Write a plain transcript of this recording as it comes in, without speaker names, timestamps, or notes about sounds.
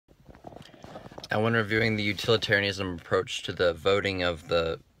When reviewing the utilitarianism approach to the voting of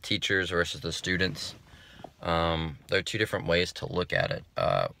the teachers versus the students, there are two different ways to look at it.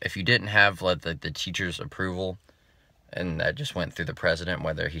 If you didn't have the teacher's approval, and that just went through the president,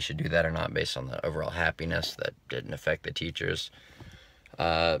 whether he should do that or not based on the overall happiness, that didn't affect the teachers,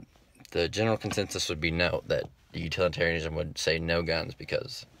 the general consensus would be no, that utilitarianism would say no guns,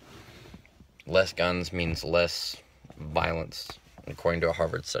 because less guns means less violence, according to a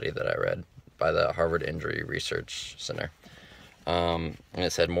Harvard study that I read by the Harvard Injury Research Center. And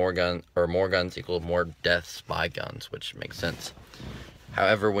it said more guns equal more deaths by guns, which makes sense.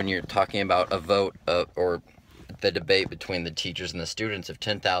 However, when you're talking about a vote or the debate between the teachers and the students, if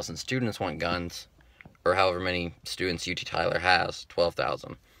 10,000 students want guns, or however many students UT Tyler has,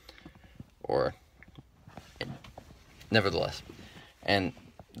 12,000, or nevertheless, and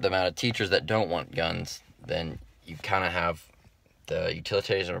the amount of teachers that don't want guns, then you kind of have the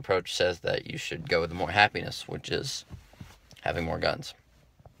utilitarianism approach says that you should go with more happiness, which is having more guns.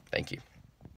 Thank you.